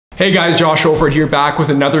Hey guys, Josh Olfert here, back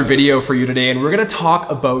with another video for you today, and we're gonna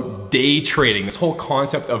talk about day trading, this whole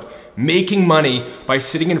concept of making money by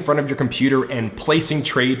sitting in front of your computer and placing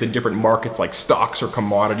trades in different markets like stocks or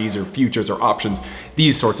commodities or futures or options,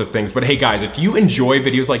 these sorts of things. But hey guys, if you enjoy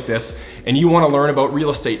videos like this and you wanna learn about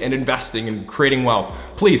real estate and investing and creating wealth,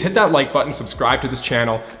 please hit that like button, subscribe to this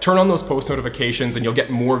channel, turn on those post notifications, and you'll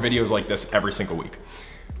get more videos like this every single week.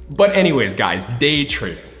 But anyways guys, day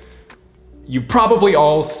trading. You've probably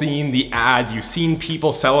all seen the ads, you've seen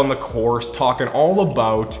people selling the course, talking all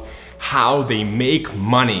about how they make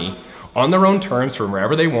money on their own terms from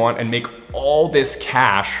wherever they want and make all this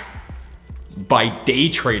cash by day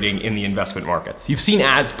trading in the investment markets. You've seen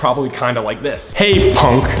ads probably kind of like this. Hey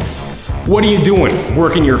punk, what are you doing?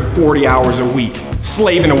 Working your 40 hours a week,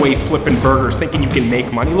 slaving away flipping burgers, thinking you can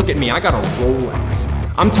make money? Look at me, I got a Rolex.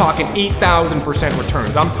 I'm talking 8,000%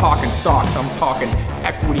 returns. I'm talking stocks, I'm talking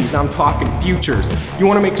equities, I'm talking futures. You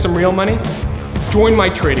wanna make some real money? Join my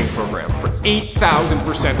trading program for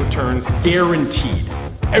 8,000% returns guaranteed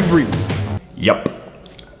every week. Yep,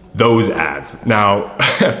 those ads. Now,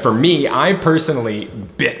 for me, I personally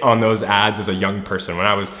bit on those ads as a young person. When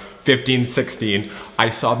I was 15, 16, I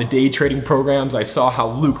saw the day trading programs. I saw how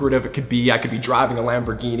lucrative it could be. I could be driving a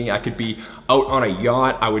Lamborghini. I could be out on a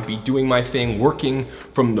yacht. I would be doing my thing, working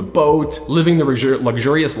from the boat, living the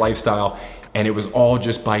luxurious lifestyle. And it was all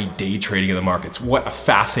just by day trading in the markets. What a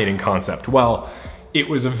fascinating concept. Well, it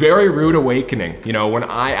was a very rude awakening. You know, when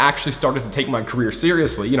I actually started to take my career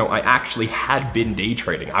seriously, you know, I actually had been day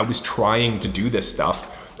trading. I was trying to do this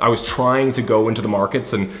stuff. I was trying to go into the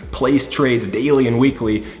markets and place trades daily and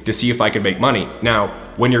weekly to see if I could make money. Now,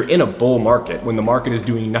 when you're in a bull market, when the market is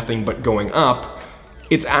doing nothing but going up,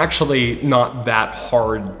 it's actually not that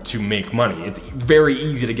hard to make money. It's very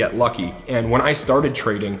easy to get lucky. And when I started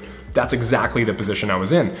trading, that's exactly the position I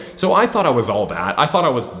was in. So I thought I was all that. I thought I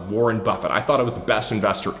was Warren Buffett. I thought I was the best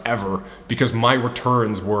investor ever because my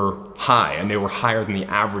returns were high and they were higher than the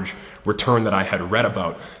average return that I had read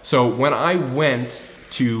about. So when I went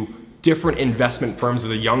to different investment firms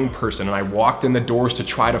as a young person and I walked in the doors to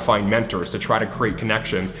try to find mentors, to try to create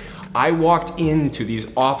connections, I walked into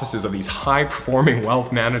these offices of these high performing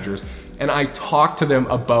wealth managers and I talked to them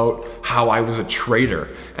about how I was a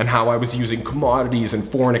trader and how I was using commodities and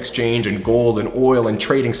foreign exchange and gold and oil and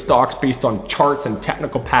trading stocks based on charts and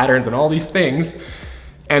technical patterns and all these things.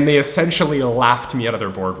 And they essentially laughed me out of their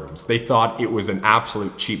boardrooms. They thought it was an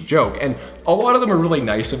absolute cheap joke. And a lot of them are really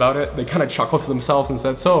nice about it. They kind of chuckled to themselves and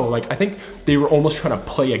said, so like, I think they were almost trying to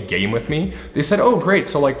play a game with me. They said, oh great,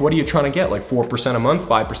 so like, what are you trying to get? Like 4% a month,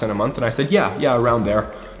 5% a month? And I said, yeah, around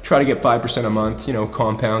there. Try to get 5% a month, you know,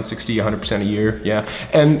 compound 60, 100% a year, yeah.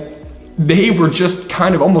 And they were just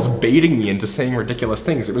kind of almost baiting me into saying ridiculous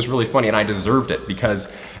things. It was really funny and I deserved it because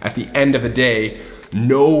at the end of the day,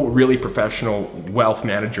 no really professional wealth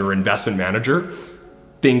manager or investment manager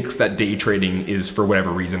thinks that day trading is, for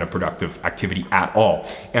whatever reason, a productive activity at all.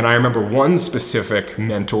 And I remember one specific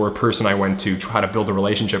mentor person I went to try to build a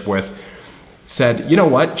relationship with said, you know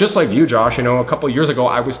what, just like you, Josh, you know, a couple of years ago,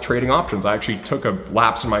 I was trading options. I actually took a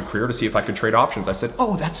lapse in my career to see if I could trade options. I said,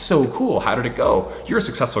 oh, that's so cool. How did it go? You're a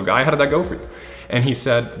successful guy. How did that go for you? And he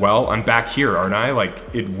said, well, I'm back here, aren't I? Like,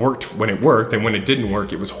 it worked when it worked, and when it didn't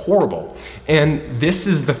work, it was horrible. And this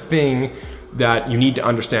is the thing that you need to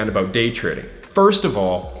understand about day trading. First of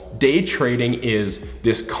all, day trading is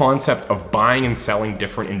this concept of buying and selling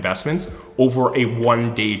different investments over a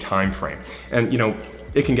one-day time frame. And you know,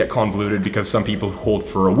 it can get convoluted because some people who hold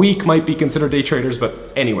for a week might be considered day traders,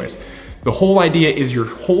 but anyways, the whole idea is you're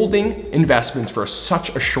holding investments for such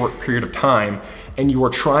a short period of time and you are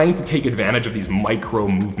trying to take advantage of these micro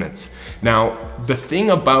movements. Now, the thing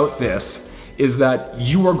about this is that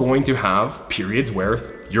you are going to have periods where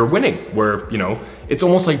you're winning, where, you know, it's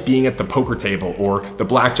almost like being at the poker table or the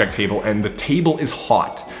blackjack table and the table is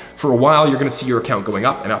hot. For a while, you're gonna see your account going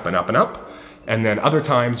up and up and up and up. And then other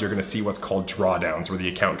times you're gonna see what's called drawdowns, where the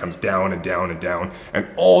account comes down and down and down, and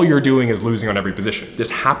all you're doing is losing on every position. This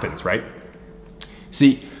happens, right?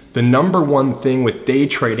 See, the number one thing with day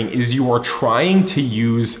trading is you are trying to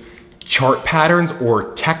use chart patterns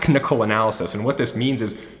or technical analysis. And what this means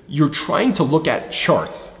is you're trying to look at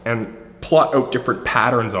charts and plot out different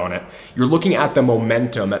patterns on it. You're looking at the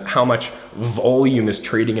momentum, at how much volume is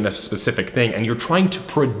trading in a specific thing, and you're trying to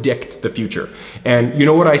predict the future. And you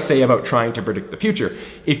know what I say about trying to predict the future?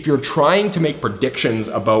 If you're trying to make predictions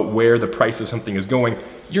about where the price of something is going,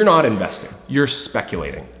 you're not investing, you're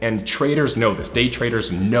speculating. And traders know this. Day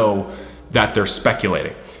traders know that they're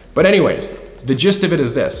speculating. But anyways, the gist of it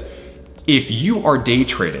is this. If you are day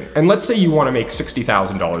trading, and let's say you want to make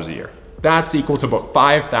 $60,000 a year, that's equal to about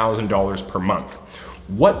 $5,000 per month.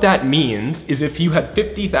 What that means is if you had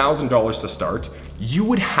 $50,000 to start, you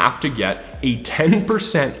would have to get a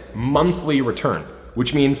 10% monthly return,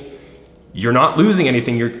 which means you're not losing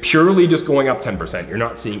anything, you're purely just going up 10%. You're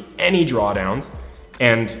not seeing any drawdowns,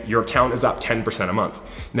 and your account is up 10% a month.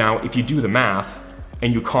 Now, if you do the math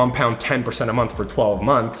and you compound 10% a month for 12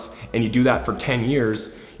 months, and you do that for 10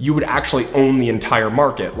 years, you would actually own the entire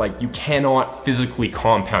market. Like, you cannot physically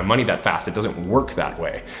compound money that fast. It doesn't work that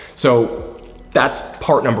way. So that's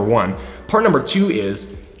part number one. Part number two is,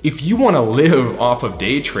 if you wanna live off of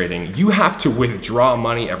day trading, you have to withdraw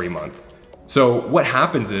money every month. So what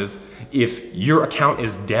happens is, if your account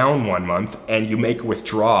is down 1 month and you make a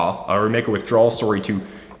withdrawal, to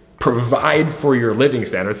provide for your living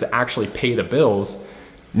standards, to actually pay the bills,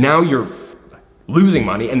 now you're losing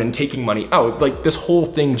money and then taking money out. Like, this whole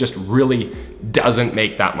thing just really doesn't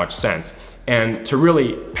make that much sense. And to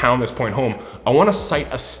really pound this point home, I wanna cite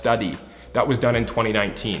a study that was done in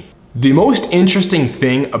 2019. The most interesting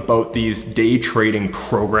thing about these day trading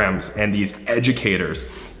programs and these educators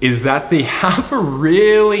is that they have a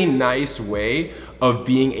really nice way of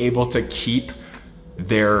being able to keep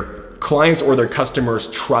their clients or their customers'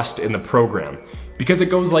 trust in the program. Because it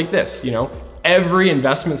goes like this, every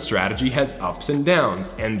investment strategy has ups and downs,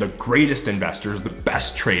 and the greatest investors, the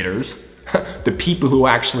best traders, the people who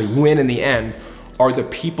actually win in the end, are the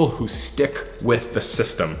people who stick with the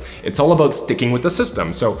system. It's all about sticking with the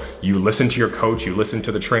system. So you listen to your coach, you listen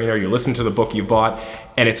to the trainer, you listen to the book you bought,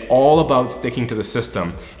 and it's all about sticking to the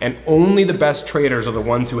system. And only the best traders are the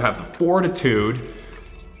ones who have the fortitude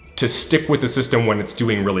to stick with the system when it's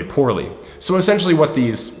doing really poorly. So essentially what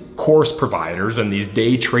these course providers and these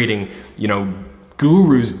day trading,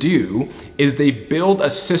 gurus do is they build a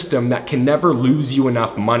system that can never lose you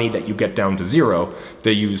enough money that you get down to zero.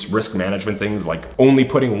 They use risk management things like only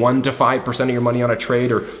putting 1 to 5% of your money on a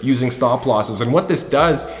trade or using stop losses. And what this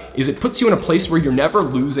does is it puts you in a place where you're never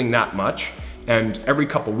losing that much, and every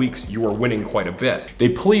couple weeks you are winning quite a bit. They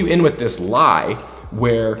pull you in with this lie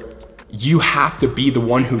where you have to be the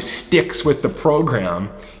one who sticks with the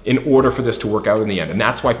program in order for this to work out in the end. And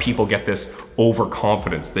that's why people get this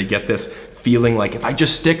overconfidence. They get this feeling like, if I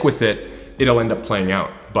just stick with it, it'll end up playing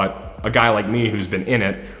out. But a guy like me who's been in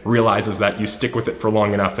it realizes that you stick with it for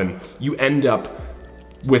long enough and you end up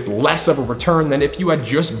with less of a return than if you had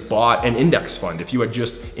just bought an index fund. If you had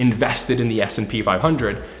just invested in the S&P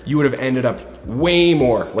 500, you would have ended up way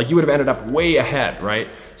more, like you would have ended up way ahead, right?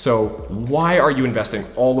 So why are you investing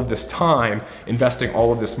all of this time, investing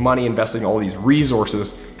all of this money, investing all of these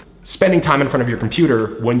resources, spending time in front of your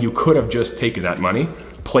computer when you could have just taken that money,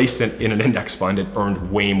 placed it in an index fund, and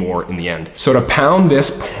earned way more in the end? So to pound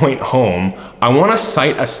this point home, I want to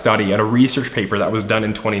cite a study and a research paper that was done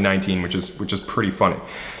in 2019, which is pretty funny.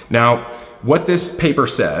 Now, what this paper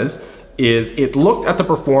says is it looked at the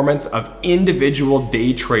performance of individual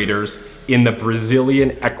day traders in the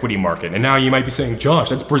Brazilian equity market. And now you might be saying, Josh,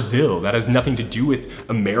 that's Brazil. That has nothing to do with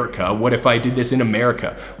America. What if I did this in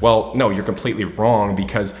America? Well, no, you're completely wrong,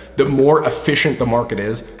 because the more efficient the market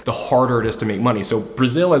is, the harder it is to make money. So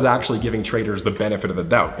Brazil is actually giving traders the benefit of the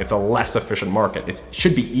doubt. It's a less efficient market. It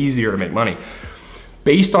should be easier to make money.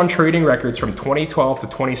 Based on trading records from 2012 to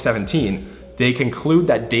 2017, they conclude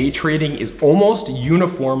that day trading is almost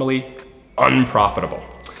uniformly unprofitable.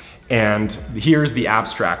 And here's the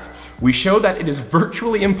abstract. We show that it is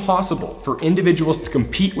virtually impossible for individuals to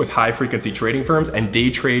compete with high-frequency trading firms and day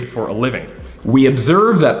trade for a living. We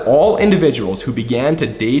observe that all individuals who began to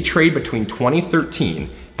day trade between 2013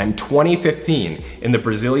 and 2015 in the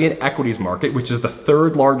Brazilian equities market, which is the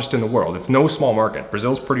third largest in the world, it's no small market,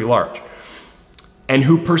 Brazil's pretty large, and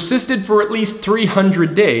who persisted for at least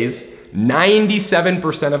 300 days,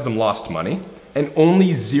 97% of them lost money, and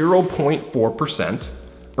only 0.4%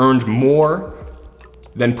 earned more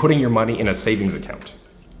than putting your money in a savings account.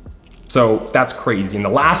 So that's crazy. And the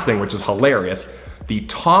last thing, which is hilarious, the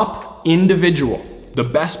top individual, the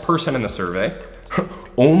best person in the survey,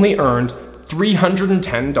 only earned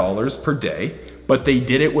 $310 per day, but they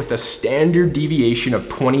did it with a standard deviation of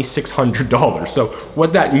 $2,600. So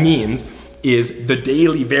what that means is the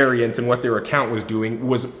daily variance in what their account was doing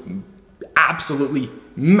was absolutely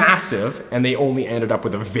massive, and they only ended up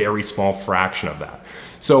with a very small fraction of that.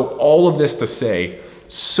 So all of this to say,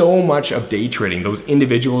 so much of day trading, those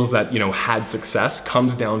individuals that had success,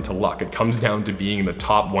 comes down to luck. It comes down to being in the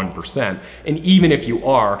top 1%. And even if you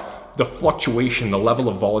are, the fluctuation, the level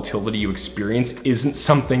of volatility you experience isn't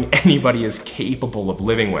something anybody is capable of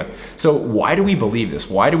living with. So why do we believe this?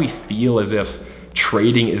 Why do we feel as if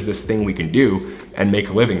trading is this thing we can do and make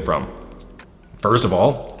a living from? First of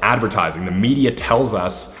all, advertising. The media tells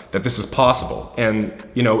us that this is possible. And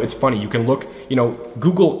you know, it's funny, you can look, you know,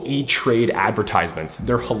 Google E-Trade advertisements.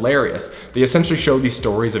 They're hilarious. They essentially show these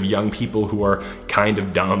stories of young people who are kind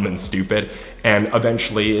of dumb and stupid, and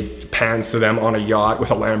eventually it pans to them on a yacht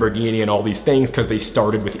with a Lamborghini and all these things because they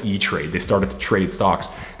started with E-Trade. They started to trade stocks.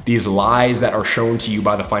 These lies that are shown to you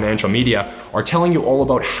by the financial media are telling you all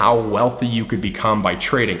about how wealthy you could become by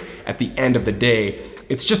trading. At the end of the day,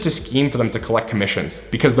 it's just a scheme for them to collect commissions,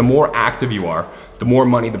 because the more active you are, the more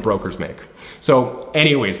money the brokers make. So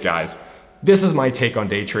anyways, guys, this is my take on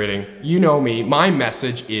day trading. You know me, my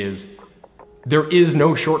message is there is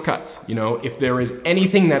no shortcuts. You know, if there is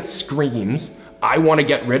anything that screams, I want to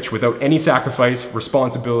get rich without any sacrifice,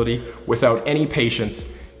 responsibility, without any patience,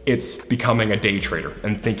 it's becoming a day trader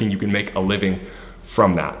and thinking you can make a living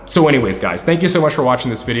from that. So anyways, guys, thank you so much for watching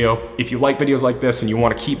this video. If you like videos like this and you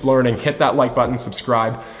want to keep learning, hit that like button,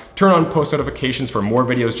 subscribe, turn on post notifications for more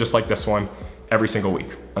videos just like this one every single week.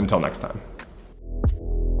 Until next time.